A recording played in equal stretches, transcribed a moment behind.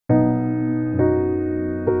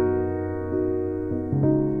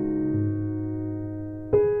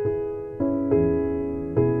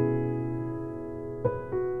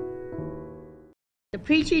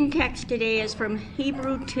teaching text today is from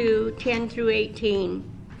Hebrew 2, 10 through 18.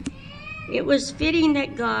 It was fitting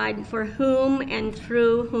that God, for whom and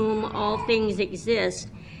through whom all things exist,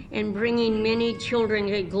 and bringing many children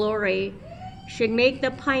to glory, should make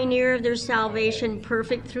the pioneer of their salvation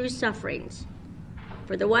perfect through sufferings.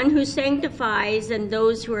 For the one who sanctifies and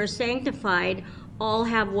those who are sanctified all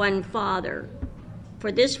have one Father.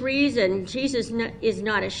 For this reason, Jesus is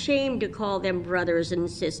not ashamed to call them brothers and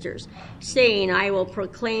sisters, saying, I will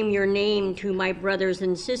proclaim your name to my brothers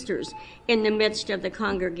and sisters. In the midst of the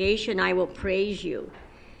congregation, I will praise you.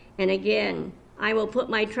 And again, I will put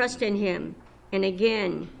my trust in him. And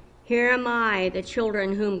again, here am I, the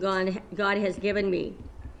children whom God has given me.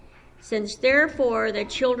 Since therefore the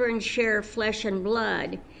children share flesh and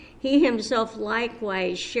blood, he himself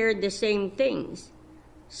likewise shared the same things,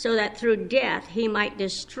 so that through death he might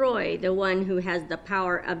destroy the one who has the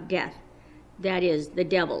power of death, that is, the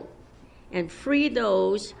devil, and free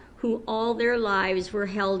those who all their lives were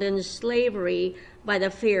held in slavery by the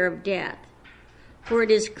fear of death. For it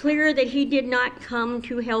is clear that he did not come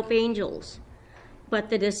to help angels, but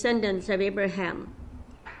the descendants of Abraham.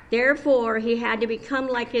 Therefore he had to become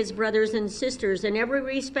like his brothers and sisters in every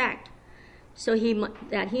respect, so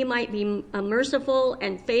that he might be a merciful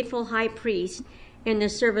and faithful high priest in the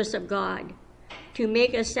service of God, to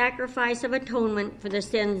make a sacrifice of atonement for the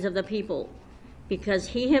sins of the people. Because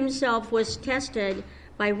he himself was tested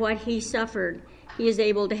by what he suffered, he is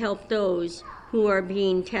able to help those who are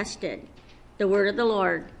being tested. The word of the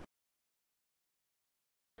Lord.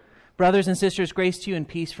 Brothers and sisters, grace to you and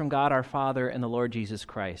peace from God our Father and the Lord Jesus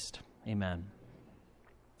Christ. Amen.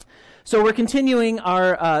 So we're continuing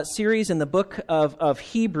our series in the book of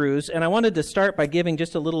Hebrews, and I wanted to start by giving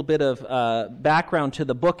just a little bit of background to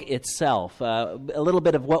the book itself, a little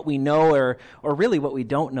bit of what we know or really what we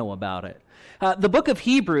don't know about it. The book of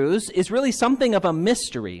Hebrews is really something of a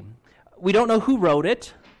mystery. We don't know who wrote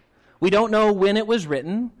it. We don't know when it was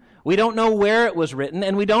written. We don't know where it was written,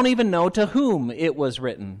 and we don't even know to whom it was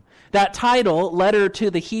written. That title, Letter to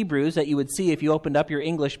the Hebrews, that you would see if you opened up your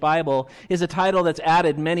English Bible, is a title that's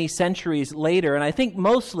added many centuries later, and I think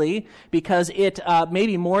mostly because it,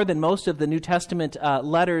 maybe more than most of the New Testament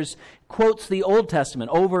letters, quotes the Old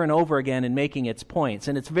Testament over and over again in making its points.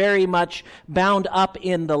 And it's very much bound up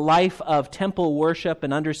in the life of temple worship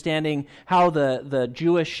and understanding how the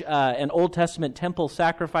Jewish and Old Testament temple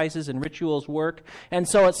sacrifices and rituals work. And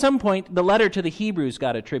so at some point, the letter to the Hebrews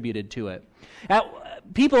got attributed to it.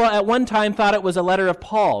 People at one time thought it was a letter of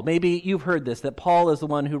Paul. Maybe you've heard this, that Paul is the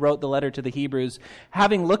one who wrote the letter to the Hebrews.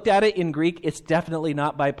 Having looked at it in Greek, it's definitely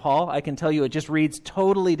not by Paul. I can tell you it just reads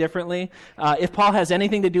totally differently. If Paul has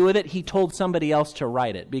anything to do with it, he told somebody else to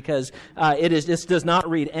write it, because this does not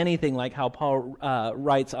read anything like how Paul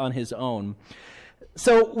writes on his own.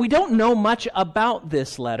 So we don't know much about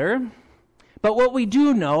this letter, but what we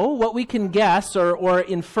do know, what we can guess or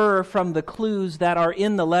infer from the clues that are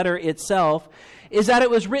in the letter itself, is that it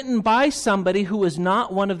was written by somebody who was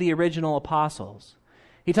not one of the original apostles.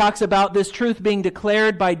 He talks about this truth being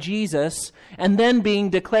declared by Jesus and then being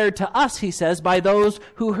declared to us, he says, by those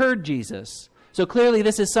who heard Jesus. So clearly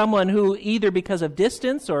this is someone who, either because of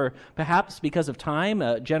distance or perhaps because of time,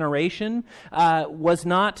 a generation, was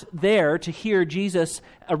not there to hear Jesus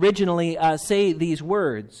originally say these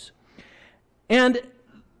words. And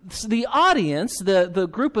the audience, the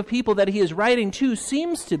group of people that he is writing to,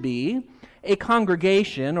 seems to be a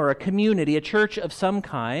congregation or a community, a church of some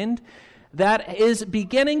kind, that is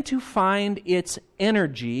beginning to find its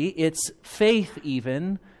energy, its faith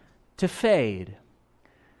even, to fade.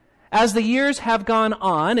 As the years have gone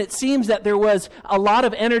on, it seems that there was a lot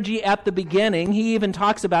of energy at the beginning. He even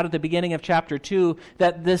talks about at the beginning of chapter 2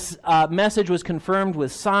 that this message was confirmed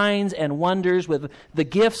with signs and wonders, with the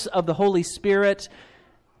gifts of the Holy Spirit.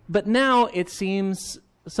 But now it seems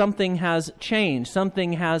something has changed,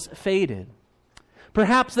 something has faded.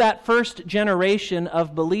 Perhaps that first generation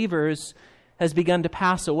of believers has begun to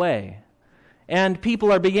pass away. And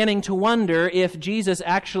people are beginning to wonder if Jesus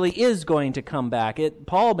actually is going to come back.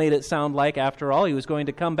 Paul made it sound like, after all, he was going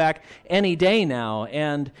to come back any day now.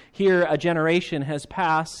 And here a generation has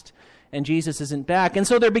passed and Jesus isn't back. And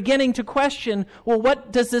so they're beginning to question, well,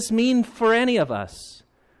 what does this mean for any of us?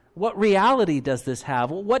 What reality does this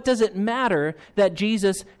have? What does it matter that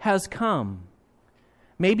Jesus has come?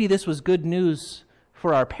 Maybe this was good news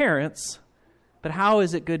for our parents, but how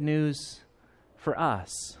is it good news for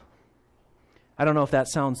us? I don't know if that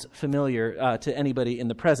sounds familiar to anybody in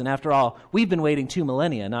the present. After all, we've been waiting 2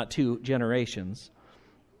 millennia, not 2 generations.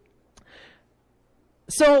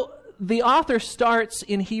 So the author starts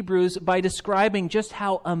in Hebrews by describing just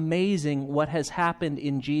how amazing what has happened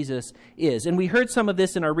in Jesus is. And we heard some of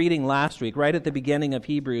this in our reading last week, right at the beginning of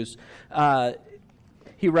Hebrews.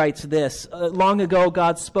 He writes this, long ago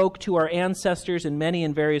God spoke to our ancestors in many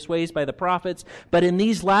and various ways by the prophets, but in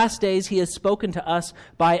these last days he has spoken to us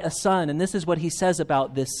by a Son. And this is what he says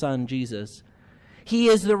about this Son, Jesus. He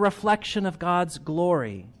is the reflection of God's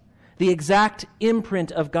glory, the exact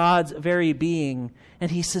imprint of God's very being,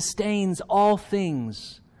 and he sustains all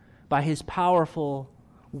things by his powerful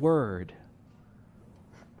word.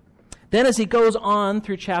 Then as he goes on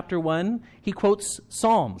through chapter 1, he quotes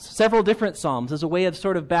Psalms, several different Psalms, as a way of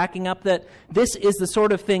sort of backing up that this is the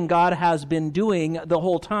sort of thing God has been doing the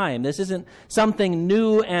whole time. This isn't something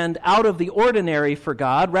new and out of the ordinary for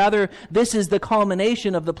God. Rather, this is the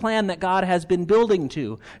culmination of the plan that God has been building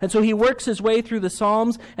to. And so he works his way through the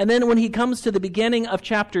Psalms, and then when he comes to the beginning of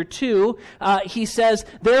chapter 2, he says,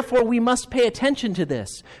 therefore we must pay attention to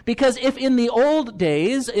this. Because if in the old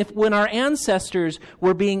days, when our ancestors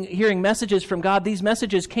were hearing messages from God, these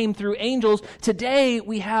messages came through angels, today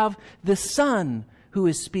we have the Son who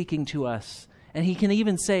is speaking to us. And he can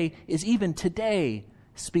even say, is even today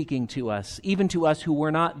speaking to us, even to us who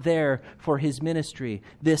were not there for his ministry.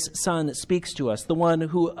 This Son speaks to us, the one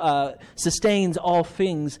who sustains all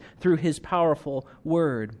things through his powerful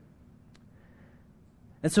word.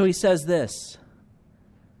 And so he says this,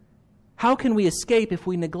 how can we escape if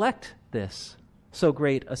we neglect this so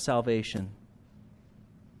great a salvation?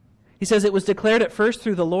 He says, it was declared at first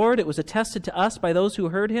through the Lord. It was attested to us by those who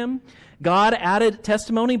heard him. God added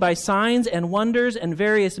testimony by signs and wonders and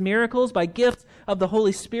various miracles, by gifts of the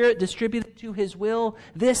Holy Spirit distributed to his will.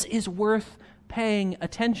 This is worth paying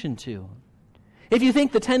attention to. If you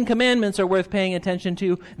think the Ten Commandments are worth paying attention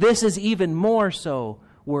to, this is even more so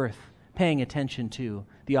worth paying attention to,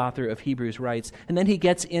 the author of Hebrews writes. And then he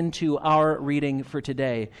gets into our reading for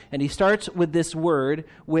today. And he starts with this word,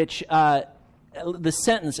 which the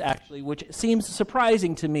sentence, actually, which seems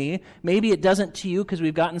surprising to me. Maybe it doesn't to you because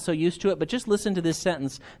we've gotten so used to it, but just listen to this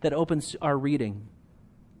sentence that opens our reading.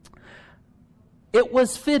 It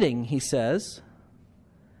was fitting, he says,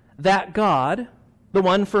 that God, the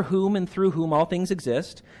one for whom and through whom all things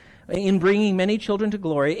exist, in bringing many children to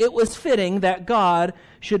glory, it was fitting that God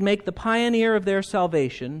should make the pioneer of their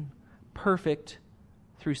salvation perfect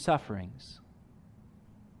through sufferings.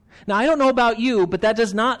 Now, I don't know about you, but that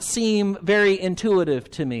does not seem very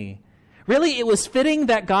intuitive to me. Really, it was fitting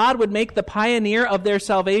that God would make the pioneer of their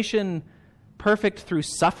salvation perfect through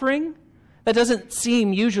suffering? That doesn't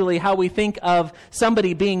seem usually how we think of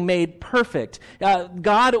somebody being made perfect.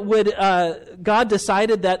 God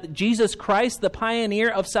decided that Jesus Christ, the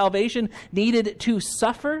pioneer of salvation, needed to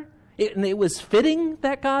suffer. And it was fitting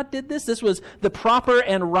that God did this. This was the proper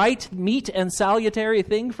and right, meet and salutary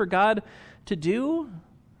thing for God to do.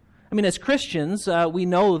 I mean, as Christians, we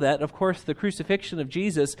know that, of course, the crucifixion of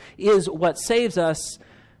Jesus is what saves us,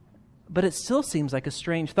 but it still seems like a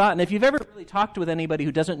strange thought. And if you've ever really talked with anybody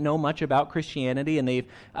who doesn't know much about Christianity, and they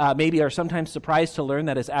maybe are sometimes surprised to learn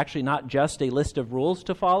that it's actually not just a list of rules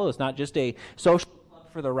to follow, it's not just a social club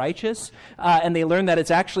for the righteous, and they learn that it's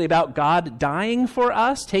actually about God dying for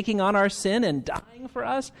us, taking on our sin and dying for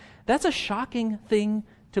us, that's a shocking thing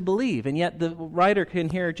to believe. And yet the writer can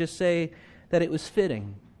here just say that it was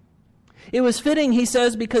fitting. It was fitting, he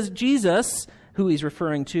says, because Jesus, who he's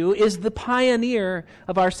referring to, is the pioneer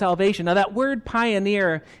of our salvation. Now, that word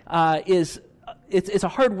pioneer it's a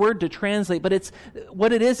hard word to translate, but it's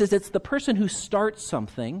the person who starts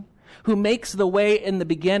something, who makes the way in the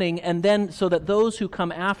beginning, and then so that those who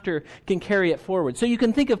come after can carry it forward. So you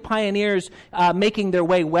can think of pioneers making their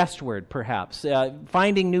way westward, perhaps,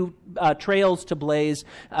 finding new trails to blaze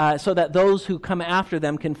so that those who come after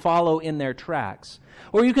them can follow in their tracks.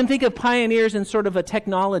 Or you can think of pioneers in sort of a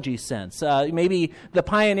technology sense. Maybe the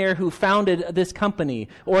pioneer who founded this company,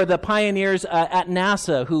 or the pioneers at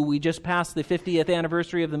NASA who we just passed the 50th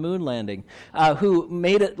anniversary of the moon landing, who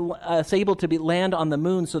made it able to land on the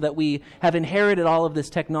moon so that we have inherited all of this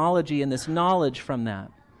technology and this knowledge from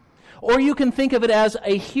that. Or you can think of it as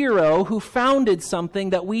a hero who founded something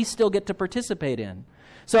that we still get to participate in.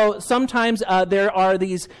 So sometimes there are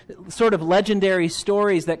these sort of legendary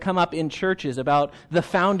stories that come up in churches about the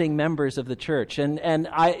founding members of the church. And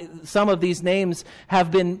some of these names have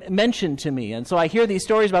been mentioned to me. And so I hear these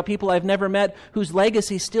stories about people I've never met whose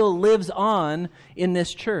legacy still lives on in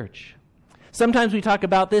this church. Sometimes we talk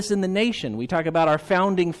about this in the nation. We talk about our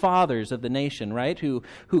founding fathers of the nation, right? Who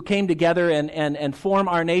came together and form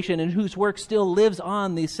our nation, and whose work still lives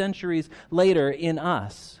on these centuries later in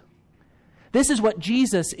us. This is what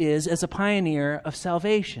Jesus is as a pioneer of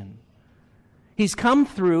salvation. He's come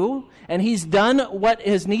through, and He's done what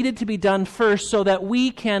is needed to be done first so that we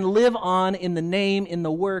can live on in the name, in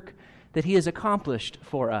the work that He has accomplished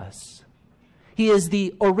for us. He is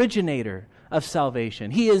the originator of salvation.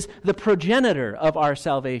 He is the progenitor of our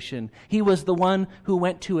salvation. He was the one who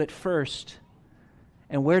went to it first.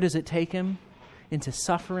 And where does it take Him? Into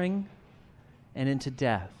suffering and into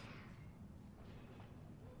death.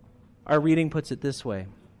 Our reading puts it this way.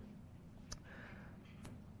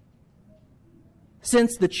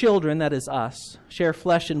 Since the children, that is us, share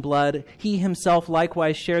flesh and blood, He Himself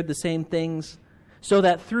likewise shared the same things, so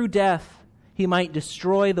that through death He might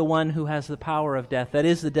destroy the one who has the power of death, that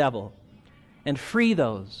is the devil, and free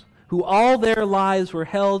those who all their lives were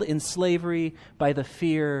held in slavery by the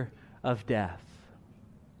fear of death.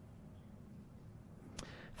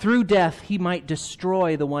 Through death, He might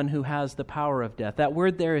destroy the one who has the power of death. That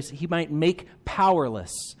word there is He might make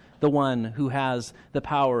powerless the one who has the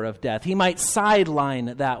power of death. He might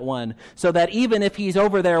sideline that one so that even if he's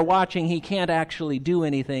over there watching, he can't actually do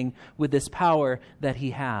anything with this power that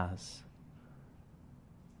he has.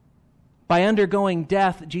 By undergoing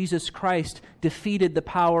death, Jesus Christ defeated the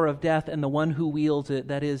power of death and the one who wields it,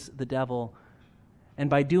 that is the devil.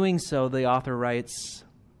 And by doing so, the author writes,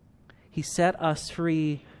 He set us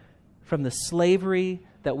free from the slavery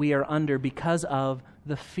that we are under because of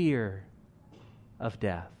the fear of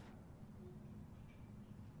death.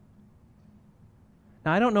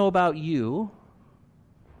 Now, I don't know about you,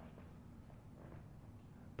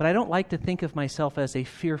 but I don't like to think of myself as a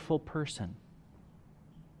fearful person.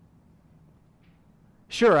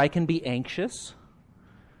 Sure, I can be anxious.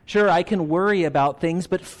 Sure, I can worry about things,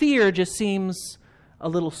 but fear just seems a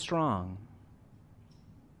little strong.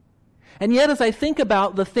 And yet, as I think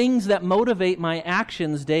about the things that motivate my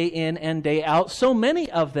actions day in and day out, so many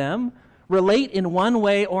of them relate in one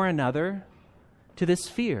way or another to this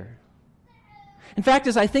fear. In fact,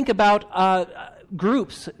 as I think about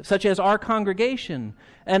groups such as our congregation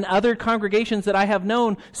and other congregations that I have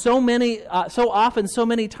known, so often, so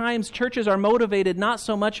many times, churches are motivated not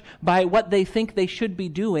so much by what they think they should be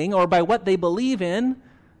doing or by what they believe in,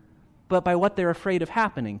 but by what they're afraid of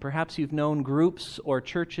happening. Perhaps you've known groups or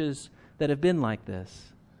churches that have been like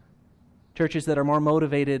this. Churches that are more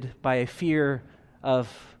motivated by a fear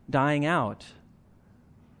of dying out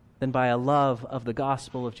than by a love of the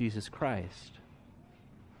gospel of Jesus Christ.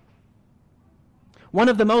 One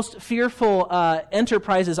of the most fearful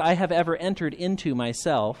enterprises I have ever entered into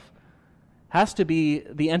myself has to be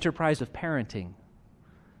the enterprise of parenting.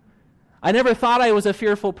 I never thought I was a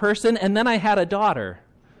fearful person, and then I had a daughter.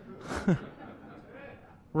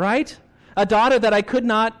 Right? A daughter that I could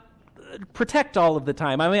not protect all of the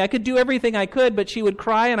time. I mean, I could do everything I could, but she would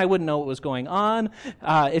cry and I wouldn't know what was going on.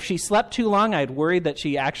 If she slept too long, I'd worried that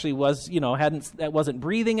she actually wasn't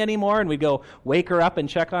breathing anymore, and we'd go wake her up and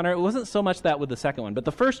check on her. It wasn't so much that with the second one, but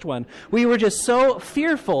the first one, we were just so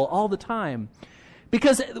fearful all the time.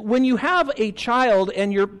 Because when you have a child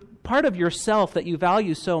and part of yourself that you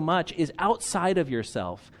value so much is outside of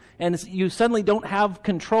yourself, and you suddenly don't have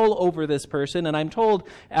control over this person. And I'm told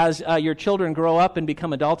as your children grow up and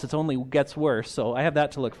become adults, it only gets worse. So I have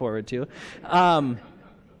that to look forward to.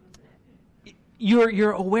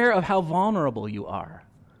 You're aware of how vulnerable you are.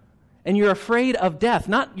 And you're afraid of death,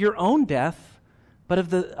 not your own death, but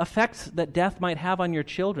of the effects that death might have on your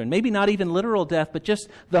children. Maybe not even literal death, but just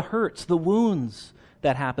the hurts, the wounds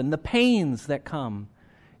that happen, the pains that come.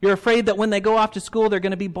 You're afraid that when they go off to school, they're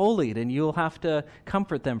going to be bullied, and you'll have to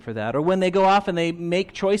comfort them for that. Or when they go off and they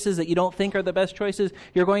make choices that you don't think are the best choices,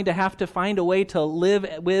 you're going to have to find a way to live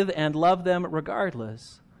with and love them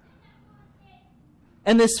regardless.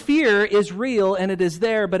 And this fear is real, and it is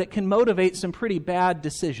there, but it can motivate some pretty bad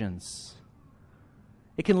decisions.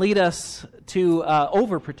 It can lead us to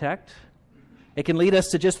overprotect. It can lead us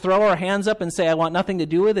to just throw our hands up and say, I want nothing to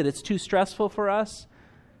do with it. It's too stressful for us.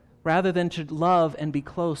 Rather than to love and be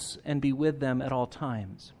close and be with them at all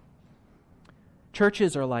times.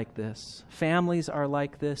 Churches are like this. Families are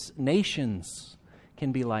like this. Nations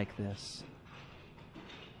can be like this.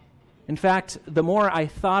 In fact, the more I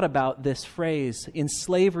thought about this phrase, in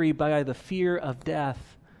slavery by the fear of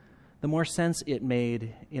death, the more sense it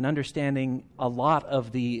made in understanding a lot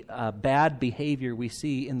of the bad behavior we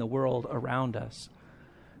see in the world around us.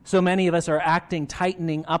 So many of us are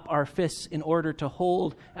tightening up our fists in order to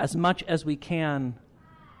hold as much as we can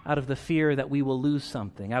out of the fear that we will lose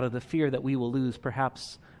something, out of the fear that we will lose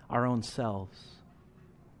perhaps our own selves.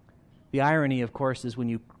 The irony, of course, is when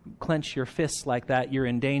you clench your fists like that, you're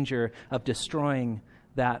in danger of destroying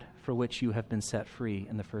that for which you have been set free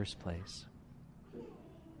in the first place.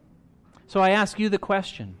 So I ask you the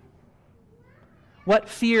question, What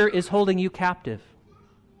fear is holding you captive?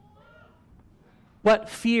 What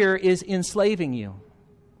fear is enslaving you?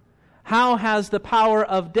 How has the power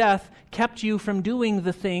of death kept you from doing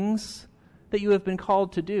the things that you have been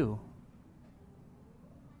called to do?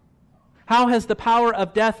 How has the power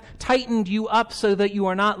of death tightened you up so that you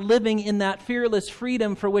are not living in that fearless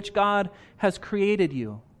freedom for which God has created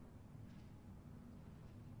you?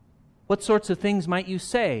 What sorts of things might you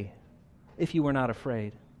say if you were not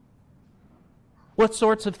afraid? What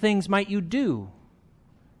sorts of things might you do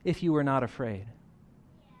if you were not afraid?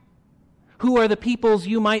 Who are the peoples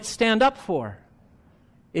you might stand up for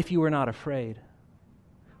if you were not afraid?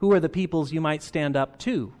 Who are the peoples you might stand up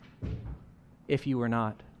to if you were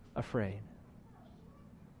not afraid?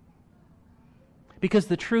 Because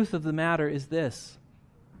the truth of the matter is this,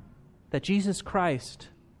 that Jesus Christ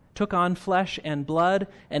took on flesh and blood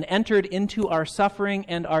and entered into our suffering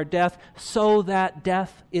and our death so that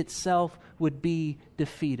death itself would be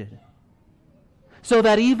defeated. So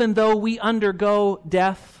that even though we undergo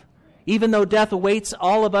death, even though death awaits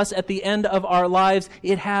all of us at the end of our lives,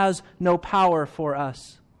 it has no power for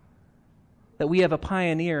us. That we have a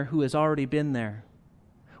pioneer who has already been there.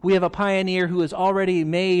 We have a pioneer who has already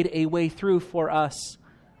made a way through for us.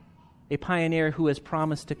 A pioneer who has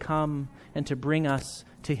promised to come and to bring us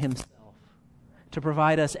to himself, to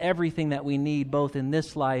provide us everything that we need both in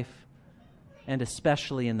this life and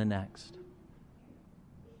especially in the next.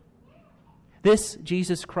 This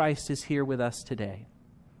Jesus Christ is here with us today.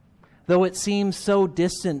 Though it seems so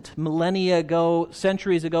distant, millennia ago,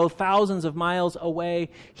 centuries ago, thousands of miles away,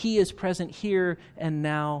 he is present here and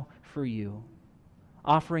now for you,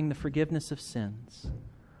 offering the forgiveness of sins,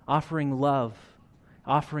 offering love,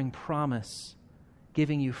 offering promise,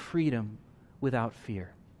 giving you freedom without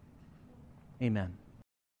fear. Amen.